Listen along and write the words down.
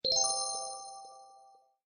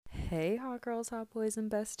Hey, hot girls, hot boys, and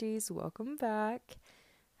besties, welcome back.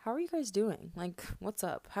 How are you guys doing? Like, what's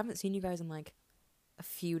up? Haven't seen you guys in like a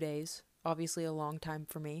few days. Obviously, a long time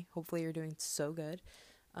for me. Hopefully, you're doing so good.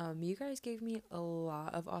 You guys gave me a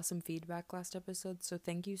lot of awesome feedback last episode, so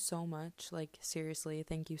thank you so much. Like, seriously,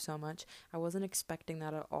 thank you so much. I wasn't expecting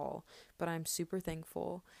that at all, but I'm super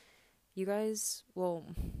thankful. You guys, well,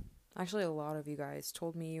 actually, a lot of you guys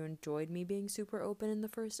told me you enjoyed me being super open in the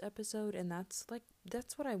first episode, and that's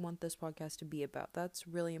what I want this podcast to be about. That's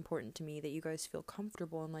really important to me, that you guys feel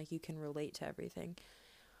comfortable and like you can relate to everything.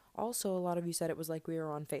 Also, a lot of you said it was like we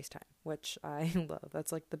were on FaceTime, which I love.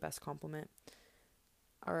 That's like the best compliment.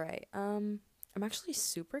 All right. I'm actually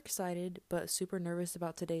super excited but super nervous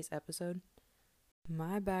about today's episode.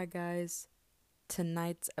 My bad, guys.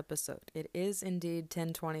 Tonight's episode. It is indeed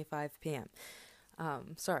 10:25 p.m.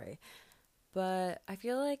 Sorry. But I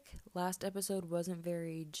feel like last episode wasn't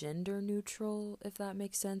very gender neutral, if that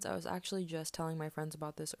makes sense. I was actually just telling my friends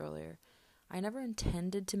about this earlier. I never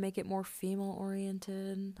intended to make it more female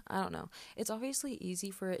oriented. I don't know. It's obviously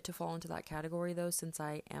easy for it to fall into that category though, since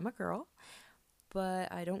I am a girl,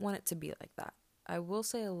 but I don't want it to be like that. I will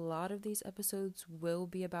say a lot of these episodes will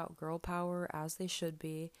be about girl power, as they should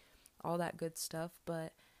be, all that good stuff,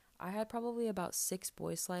 but I had probably about 6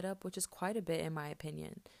 boys slide up, which is quite a bit in my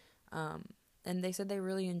opinion. Um, and they said they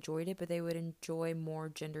really enjoyed it, but they would enjoy more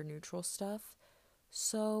gender neutral stuff.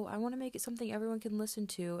 So I want to make it something everyone can listen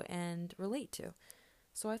to and relate to.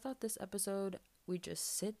 So I thought this episode we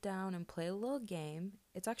just sit down and play a little game.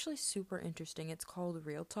 It's actually super interesting. It's called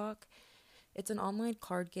Real Talk. It's an online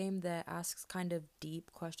card game that asks kind of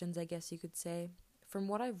deep questions, I guess you could say. From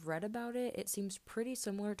what I've read about it, it seems pretty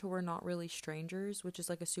similar to We're Not Really Strangers, which is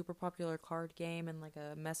like a super popular card game and like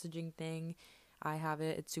a messaging thing. I have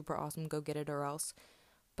it. It's super awesome. Go get it or else.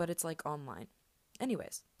 But it's like online.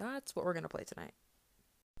 Anyways, that's what we're going to play tonight.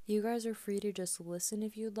 You guys are free to just listen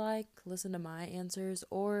if you'd like, listen to my answers,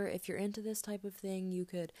 or if you're into this type of thing, you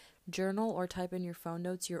could journal or type in your phone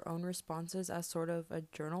notes your own responses as sort of a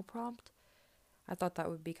journal prompt. I thought that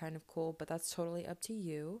would be kind of cool, but that's totally up to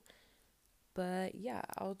you. But yeah,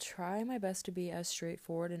 I'll try my best to be as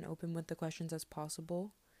straightforward and open with the questions as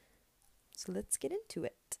possible. So let's get into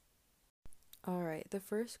it. Alright, the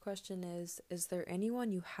first question is there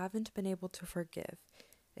anyone you haven't been able to forgive?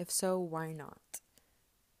 If so, why not?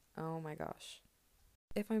 Oh my gosh.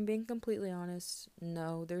 If I'm being completely honest,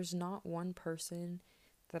 no, there's not one person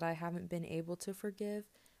that I haven't been able to forgive.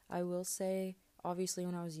 I will say, obviously,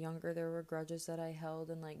 when I was younger, there were grudges that I held,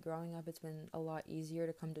 and like growing up, it's been a lot easier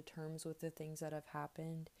to come to terms with the things that have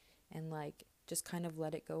happened and like just kind of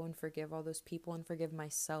let it go and forgive all those people and forgive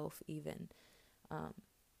myself, even.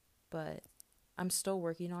 But I'm still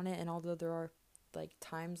working on it, and although there are like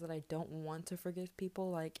times that I don't want to forgive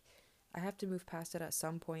people, like I have to move past it at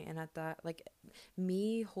some point, and at that, like,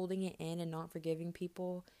 me holding it in and not forgiving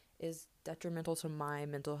people is detrimental to my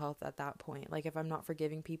mental health at that point. Like, if I'm not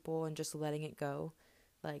forgiving people and just letting it go,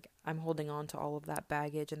 like, I'm holding on to all of that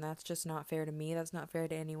baggage, and that's just not fair to me. That's not fair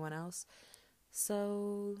to anyone else.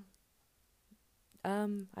 So,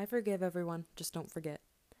 I forgive everyone. Just don't forget.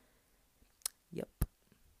 Yep.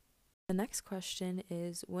 The next question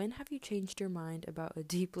is, when have you changed your mind about a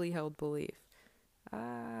deeply held belief?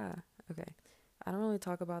 Okay. I don't really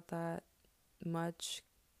talk about that much,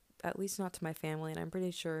 at least not to my family, and I'm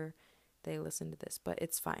pretty sure they listen to this, but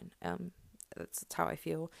it's fine. That's how I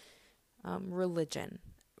feel. Religion.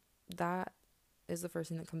 That is the first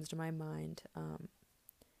thing that comes to my mind.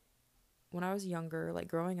 When I was younger, like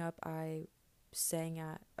growing up, I sang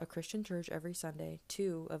at a Christian church every Sunday.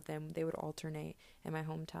 2 of them, they would alternate in my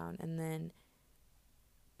hometown. And then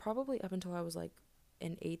probably up until I was like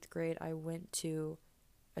in 8th grade, I went to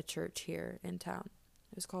a church here in town.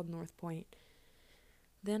 It was called North Point.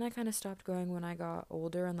 Then I kind of stopped going when I got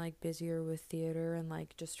older and like busier with theater and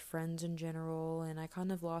like just friends in general, and I kind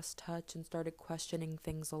of lost touch and started questioning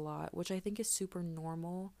things a lot, which I think is super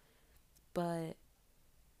normal, but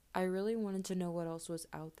I really wanted to know what else was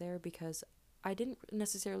out there because I didn't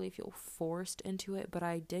necessarily feel forced into it, but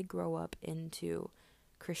I did grow up into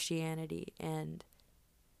Christianity, and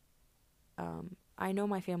I know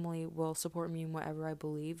my family will support me in whatever I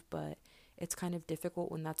believe, but it's kind of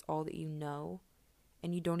difficult when that's all that you know,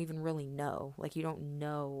 and you don't even really know. Like, you don't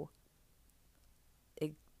know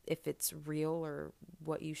if it's real or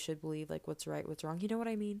what you should believe, like what's right, what's wrong. You know what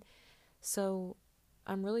I mean? So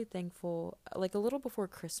I'm really thankful. Like, a little before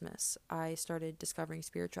Christmas, I started discovering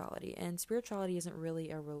spirituality, and spirituality isn't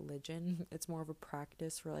really a religion. It's more of a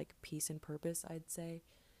practice for like peace and purpose, I'd say.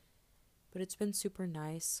 But it's been super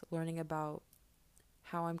nice learning about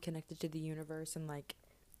how I'm connected to the universe and like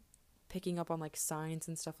picking up on like signs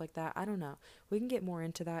and stuff like that. I don't know. We can get more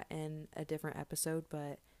into that in a different episode,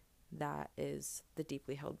 but that is the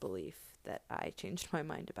deeply held belief that I changed my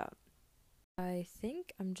mind about. I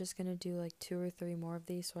think I'm just gonna do like 2 or 3 more of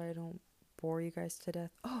these so I don't bore you guys to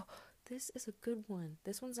death. Oh, this is a good one.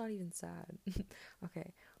 This one's not even sad.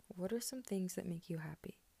 Okay, what are some things that make you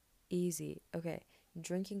happy? Easy. Okay,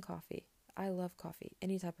 drinking coffee. I love coffee.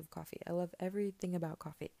 Any type of coffee. I love everything about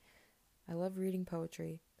coffee. I love reading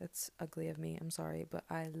poetry. That's ugly of me. I'm sorry, but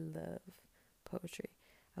I love poetry.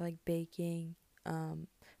 I like baking.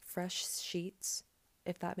 Fresh sheets,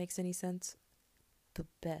 if that makes any sense. The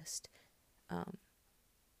best.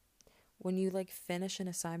 When you like finish an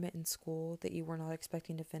assignment in school that you were not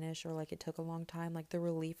expecting to finish, or like it took a long time, like the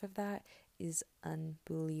relief of that is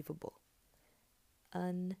unbelievable.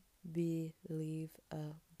 Unbelievable.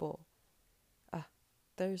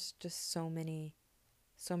 There's just so many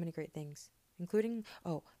great things, including,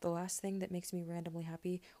 the last thing that makes me randomly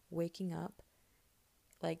happy, waking up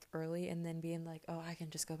like early and then being like, oh, I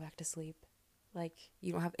can just go back to sleep. Like,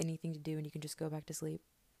 you don't have anything to do and you can just go back to sleep,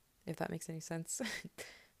 if that makes any sense.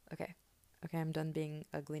 Okay, I'm done being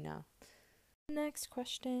ugly now. Next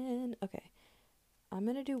question. Okay, I'm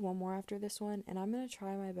gonna do one more after this one, and I'm gonna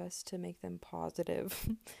try my best to make them positive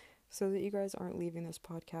so that you guys aren't leaving this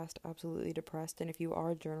podcast absolutely depressed. And if you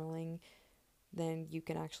are journaling, then you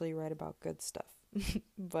can actually write about good stuff.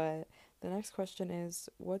 But the next question is,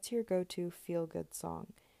 what's your go-to feel-good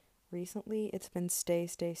song? Recently, it's been Stay,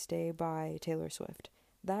 Stay, Stay by Taylor Swift.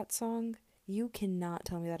 That song, you cannot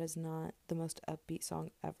tell me that is not the most upbeat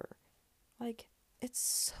song ever. Like, it's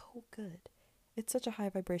so good. It's such a high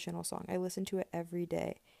vibrational song. I listen to it every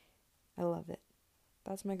day. I love it.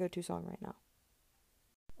 That's my go-to song right now.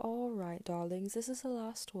 Alright, darlings, this is the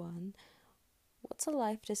last one. What's a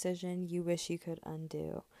life decision you wish you could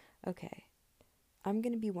undo? Okay, I'm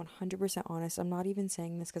going to be 100% honest. I'm not even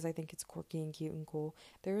saying this because I think it's quirky and cute and cool.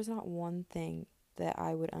 There is not one thing that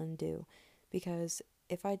I would undo, because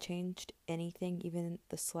if I changed anything, even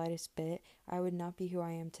the slightest bit, I would not be who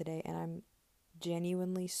I am today, and I'm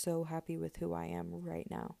genuinely so happy with who I am right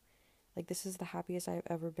now. Like, this is the happiest I've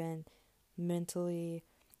ever been, mentally,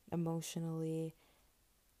 emotionally.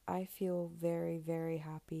 I feel very, very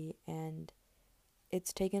happy, and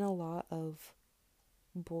it's taken a lot of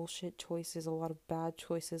bullshit choices, a lot of bad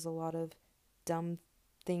choices, a lot of dumb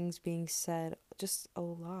things being said, just a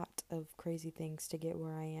lot of crazy things to get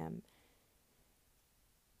where I am.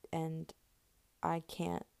 And I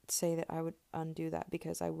can't say that I would undo that,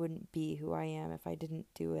 because I wouldn't be who I am if I didn't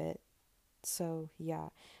do it. So yeah,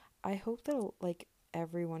 I hope that like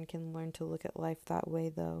everyone can learn to look at life that way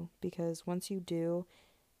though, because once you do,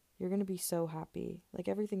 you're gonna be so happy. Like,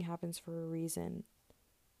 everything happens for a reason.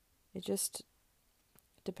 It just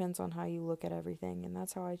depends on how you look at everything, and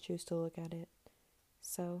that's how I choose to look at it.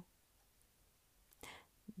 So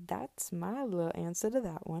that's my little answer to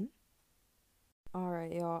that one.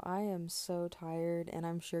 Alright, y'all, I am so tired, and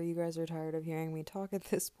I'm sure you guys are tired of hearing me talk at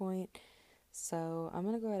this point. So I'm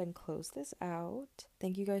gonna go ahead and close this out.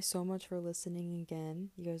 Thank you guys so much for listening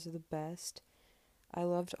again. You guys are the best. I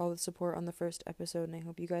loved all the support on the first episode, and I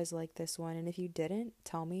hope you guys liked this one. And if you didn't,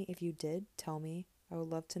 tell me. If you did, tell me. I would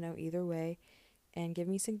love to know either way. And give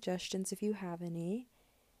me suggestions if you have any.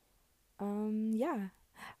 Yeah.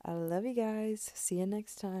 I love you guys. See you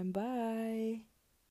next time. Bye.